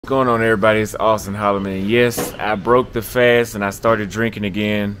What's going on, everybody? It's Auston, Holleman. And yes, I broke the fast and I started drinking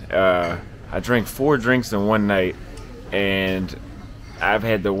again. I drank 4 drinks in one night, and I've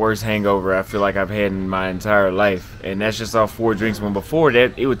had the worst hangover I feel like I've had in my entire life. And that's just off 4 drinks. When before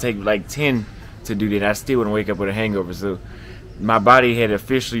that, it would take like 10 to do that. I still wouldn't wake up with a hangover. So my body had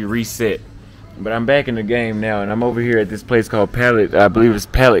officially reset. But I'm back in the game now, and I'm over here at this place called Palette. I believe it's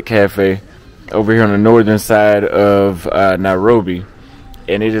Palette Cafe, over here on the northern side of Nairobi.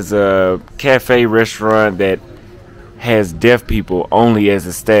 And it is a cafe restaurant that has deaf people only as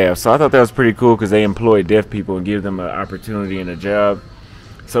a staff. So I thought that was pretty cool because they employ deaf people and give them an opportunity and a job.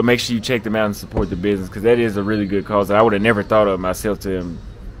 So make sure you check them out and support the business, because that is a really good cause that I would have never thought of myself to,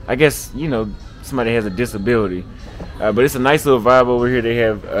 I guess, you know, somebody has a disability. But it's a nice little vibe over here. They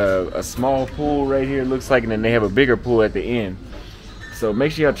have a small pool right here, it looks like, and then they have a bigger pool at the end. So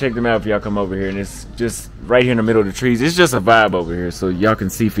make sure y'all check them out if y'all come over here. And it's just right here in the middle of the trees. It's just a vibe over here, so y'all can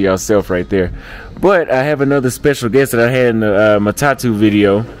see for yourself right there. But I have another special guest that I had in the Matatu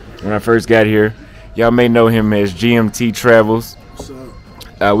video when I first got here. Y'all may know him as GMT Travels. What's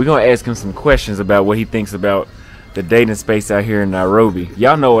up? We're going to ask him some questions about what he thinks about the dating space out here in Nairobi.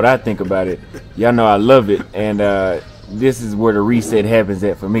 Y'all know what I think about it. Y'all know I love it. And this is where the reset happens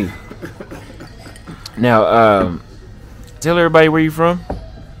at for me. Now, tell everybody where you from.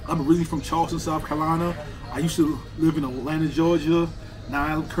 I'm originally from Charleston, South Carolina. I used to live in Atlanta, Georgia.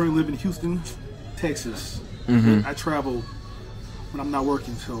 Now I currently live in Houston, Texas. I travel when I'm not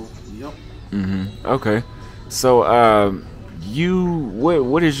working, so yep. Okay. So,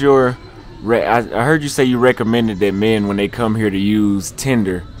 what is your... I heard you say you recommended that men, when they come here, to use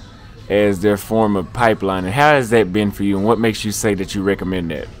Tinder as their form of pipeline. And how has that been for you, and what makes you say that you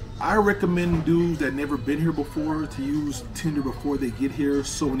recommend that? I recommend dudes that never been here before to use Tinder before they get here,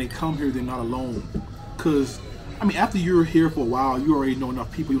 so when they come here, they're not alone. Because, I mean, after you're here for a while, you already know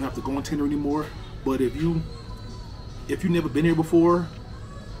enough people, you don't have to go on Tinder anymore. But if you've never been here before,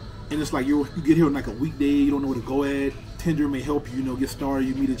 and it's like you get here on like a weekday, you don't know where to go at, Tinder may help you, you know, get started.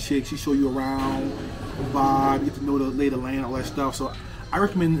 You meet a chick, she show you around, vibe, get to know the lay of the land, all that stuff. So I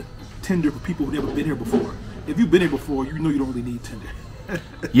recommend Tinder for people who've never been here before. If you've been here before, you know you don't really need Tinder.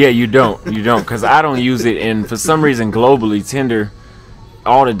 Yeah, you don't, because I don't use it, and for some reason globally, Tinder,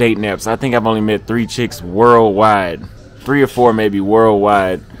 all the dating apps, I think I've only met 3 chicks worldwide, 3 or 4 maybe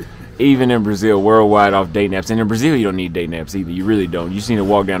worldwide, even in Brazil, worldwide, off dating apps. And in Brazil, you don't need dating apps either. You really don't. You just need to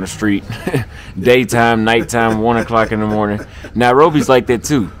walk down the street, daytime, nighttime, 1 o'clock in the morning. Nairobi's like that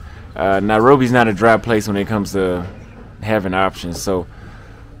too. Nairobi's not a dry place when it comes to having options. So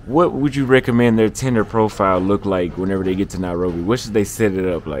what would you recommend their Tinder profile look like whenever they get to Nairobi? What should they set it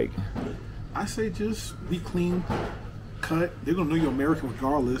up like? I say just be clean cut. They're gonna know you're American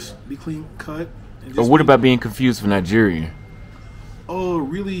regardless. Be clean cut. And But what about being confused for Nigerian? Oh,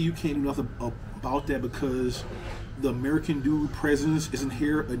 really? You can't do nothing about that, because the American dude presence isn't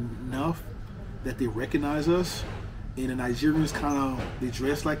here enough that they recognize us. And the Nigerians kind of, they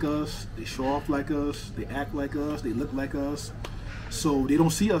dress like us, they show off like us, they act like us, they look like us. So they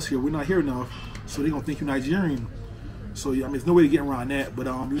don't see us here. We're not here enough, so they're gonna think you're Nigerian. So yeah, I mean, there's no way to get around that. But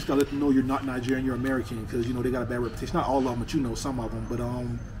you just gotta let them know you're not Nigerian, you're American, because you know they got a bad reputation. Not all of them, but you know some of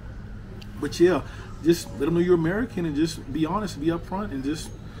them. But yeah, just let them know you're American, and just be honest, be upfront, and just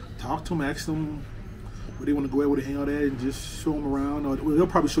talk to them, ask them where they want to go at, where they hang out at, and just show them around. Or they'll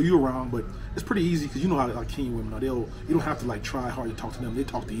probably show you around, but it's pretty easy because you know how like Kenyan women are. You don't have to like try hard to talk to them; they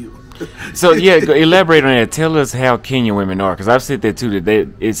talk to you. So yeah, elaborate on that. Tell us how Kenyan women are, because I've said that too. That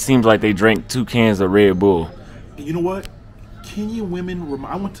it seems like they drank 2 cans of Red Bull. And you know what? Kenyan women.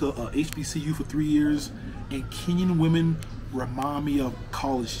 I went to HBCU for 3 years, and Kenyan women remind me of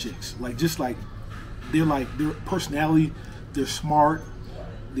college chicks. Like their personality, they're smart,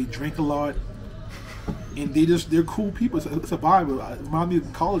 they drink a lot, and they're cool people. It's a vibe. It reminds me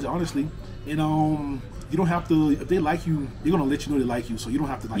of college, honestly. And you don't have to, if they like you, they're gonna let you know they like you. So you don't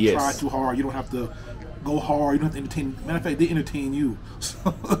have to like try too hard. You don't have to go hard. You don't have to entertain. Matter of fact, they entertain you.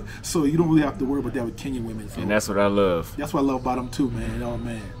 So you don't really have to worry about that with Kenyan women. So and that's what I love. That's what I love about them too, man. Oh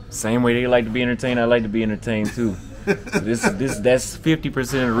man. Same way they like to be entertained, I like to be entertained too. So that's 50%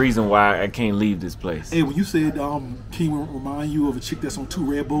 of the reason why I can't leave this place. Hey, when you said Kenyan remind you of a chick that's on 2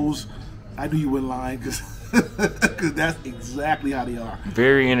 Red Bulls, I knew you weren't lying, because that's exactly how they are.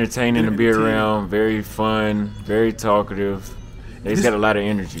 Very entertaining to be around, very fun, very talkative. They've got a lot of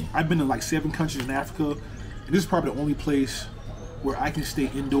energy. I've been to like 7 countries in Africa, and this is probably the only place where I can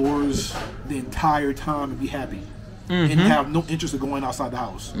stay indoors the entire time and be happy. And have no interest in going outside the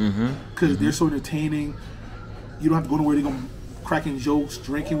house. Because they're so entertaining. You don't have to go nowhere. They're going to cracking jokes,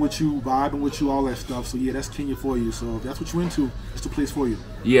 drinking with you, vibing with you, all that stuff. So yeah, that's Kenya for you. So if that's what you're into, it's the place for you.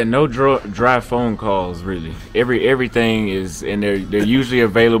 Yeah, no dry phone calls really. Everything is, and they're usually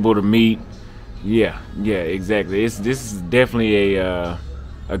available to meet. Yeah, exactly. This is definitely a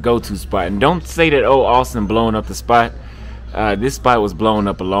go-to spot. And don't say that Auston blowing up the spot. This spot was blown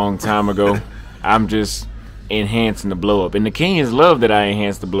up a long time ago. I'm just enhancing the blow up, and the Kenyans love that I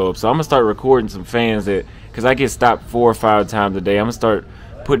enhance the blow up. So I'm gonna start recording some fans that, because I get stopped 4 or 5 times a day. I'm gonna start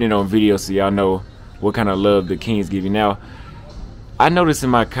putting it on video so y'all know what kind of love the Kenyans give you. Now, I noticed in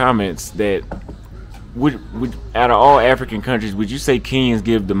my comments that would out of all African countries, would you say Kenyans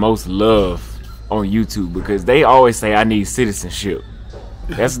give the most love on YouTube? Because they always say I need citizenship.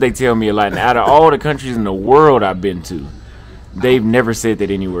 That's what they tell me a lot. And out of all the countries in the world I've been to, they've never said that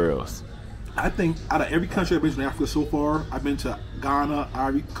anywhere else. I think out of every country I've been to in Africa so far, I've been to Ghana,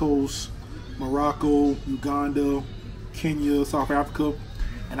 Ivory Coast, Morocco, Uganda, Kenya, South Africa,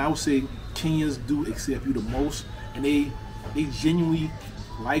 and I would say Kenyans do accept you the most, and they genuinely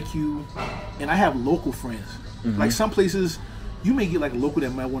like you. And I have local friends. Like some places, you may get like a local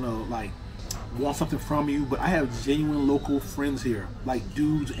that might want to like want something from you, but I have genuine local friends here, like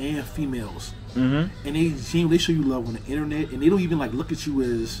dudes and females, and they show you love on the internet, and they don't even like look at you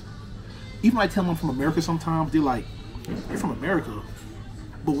as. Even I tell them I'm from America sometimes, they're like, you're from America,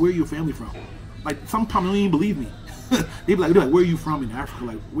 but where are your family from? Like, sometimes they don't even believe me. They're like, where are you from in Africa?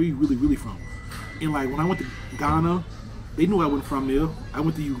 Like, where are you really from? And like, when I went to Ghana, they knew I wasn't from there. I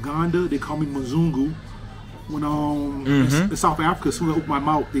went to Uganda, they called me Mzungu. When in South Africa, as soon as I opened my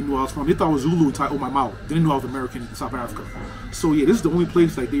mouth, they knew I was from. They thought I was Zulu until I opened my mouth. They didn't know I was American in South Africa. So yeah, this is the only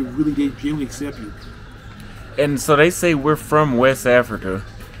place like they genuinely accept you. And so they say we're from West Africa.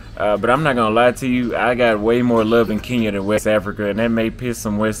 But I'm not gonna lie to you, I got way more love in Kenya than West Africa, and that may piss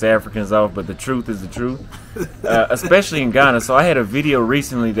some West Africans off, but the truth is the truth. Especially in Ghana. So I had a video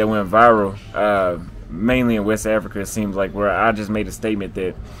recently that went viral, mainly in West Africa, it seems like, where I just made a statement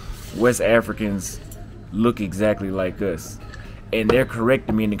that West Africans look exactly like us. And they're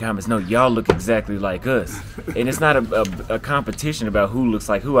correcting me in the comments, no, y'all look exactly like us. And it's not a competition about who looks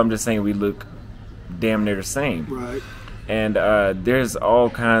like who, I'm just saying we look damn near the same. Right. And there's all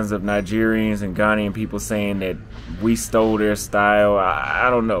kinds of Nigerians and Ghanaian people saying that we stole their style. I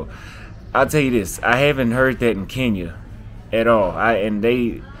don't know. I'll tell you this. I haven't heard that in Kenya at all. And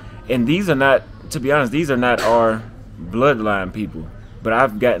these are not, to be honest, these are not our bloodline people. But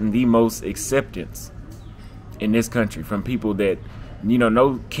I've gotten the most acceptance in this country from people that, you know,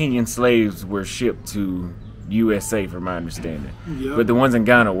 no Kenyan slaves were shipped to USA, from my understanding. Yep. But the ones in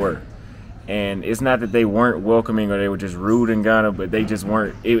Ghana were. And it's not that they weren't welcoming or they were just rude in Ghana, but they just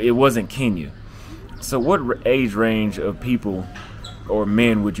weren't. It wasn't Kenya. So what age range of people or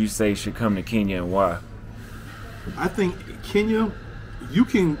men would you say should come to Kenya, and why? I think Kenya, you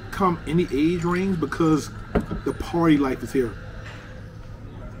can come any age range because the party life is here.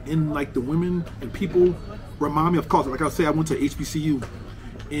 And like the women and people remind me of culture. Like I said, I went to HBCU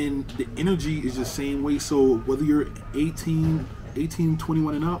and the energy is the same way. So whether you're 18,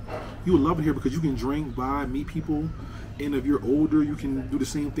 21 and up, you would love it here because you can drink, vibe, meet people. And if you're older, you can do the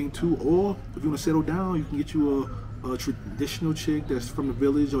same thing too. Or if you want to settle down, you can get you a traditional chick that's from the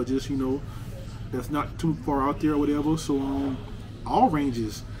village, or just, you know, that's not too far out there or whatever. So all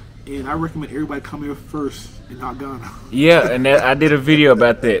ranges. And I recommend everybody come here first and not Ghana. Yeah, and I did a video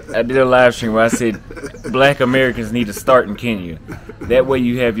about that. I did a live stream where I said Black Americans need to start in Kenya. That way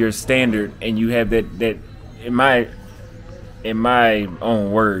you have your standard, and you have that in my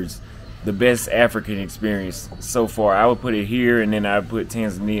own words, the best African experience so far. I would put it here, and then I would put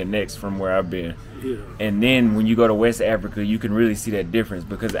Tanzania next from where I've been. Yeah. And then when you go to West Africa, you can really see that difference.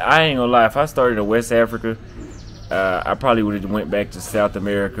 Because I ain't gonna lie, if I started in West Africa, I probably would have went back to South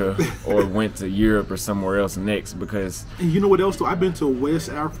America or went to Europe or somewhere else next. Because, and you know what else though? I've been to West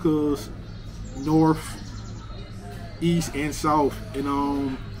Africa's North, East, and South.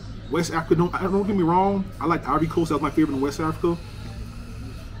 And West Africa, don't get me wrong, I like Ivory Coast. That was my favorite in West Africa.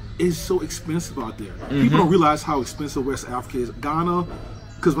 It's so expensive out there. People don't realize how expensive West Africa is. Ghana,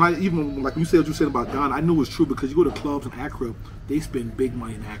 because even like you said what you said about Ghana, I knew it was true because you go to clubs in Accra, they spend big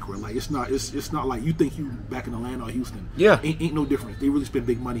money in Accra. Like it's not like you think you back in Atlanta or Houston. Yeah, ain't no difference. They really spend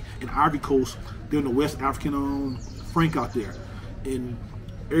big money. In Ivory Coast, they're in the West African franc out there, and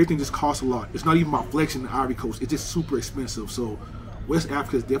everything just costs a lot. It's not even about flexing in Ivory Coast. It's just super expensive. So West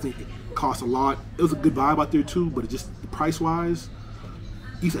Africa is definitely costs a lot. It was a good vibe out there too, but it just price wise,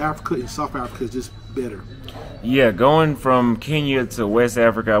 East Africa and South Africa is just better. Yeah, going from Kenya to West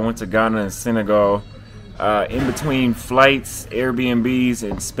Africa, I went to Ghana and Senegal. In between flights, Airbnbs,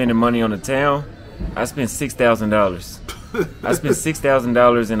 and spending money on the town, I spent $6,000. I spent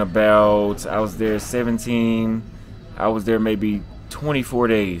 $6,000 in about, I was there 17, I was there maybe 24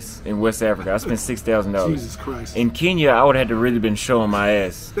 days in West Africa. I spent $6,000. Jesus Christ. In Kenya, I would have had to really been showing my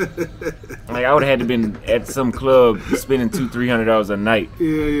ass. Like, I would have had to been at some club spending $200-300 a night.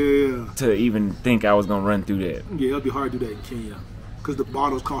 Yeah. To even think I was gonna run through that. Yeah, it'll be hard to do that in Kenya, because the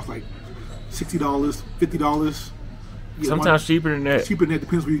bottles cost like $60, $50. Yeah, Sometimes cheaper than that. Cheaper than that,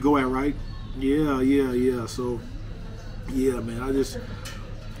 depends where you go at, right? Yeah. So, yeah, man, I just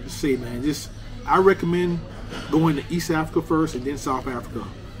say, man, I recommend going to East Africa first and then South Africa,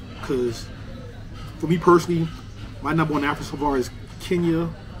 because for me personally, my number one Africa so far is Kenya,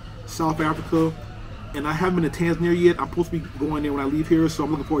 South Africa, and I haven't been to Tanzania yet. I'm supposed to be going there when I leave here, so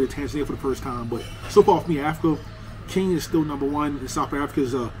I'm looking forward to Tanzania for the first time. But so far for me, Africa, Kenya is still number one, and South Africa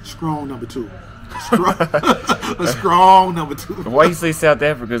is a strong number two. A strong number two. Why you say South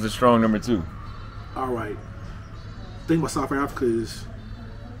Africa is a strong number two? All right. The thing about South Africa is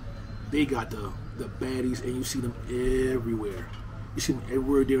they got the baddies, and you see them everywhere. You see them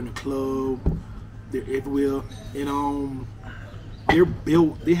everywhere. They're in the club. They're everywhere. And they're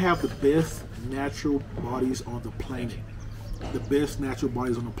built. They have the best natural bodies on the planet. The best natural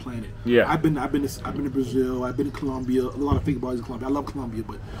bodies on the planet. Yeah. I've been to Brazil. I've been to Colombia. A lot of fake bodies in Colombia. I love Colombia,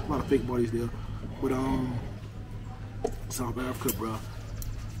 but a lot of fake bodies there. But South Africa, bro,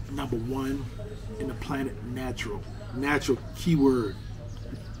 number one in the planet, natural, keyword.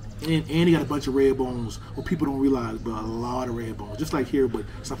 And they got a bunch of red bones. What people don't realize, but a lot of red bones. Just like here, but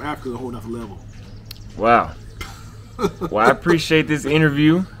South Africa's a whole nother level. Wow. Well, I appreciate this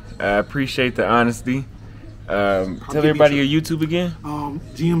interview. I appreciate the honesty. Tell everybody your YouTube again.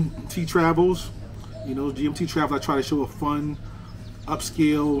 GMT Travels. You know, GMT Travels. I try to show a fun,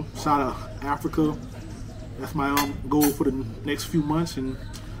 upscale side of Africa. That's my goal for the next few months, and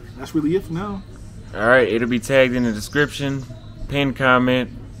that's really it for now. All right, it'll be tagged in the description, pinned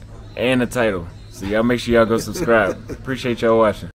comment, and the title. So y'all make sure y'all go subscribe. Appreciate y'all watching.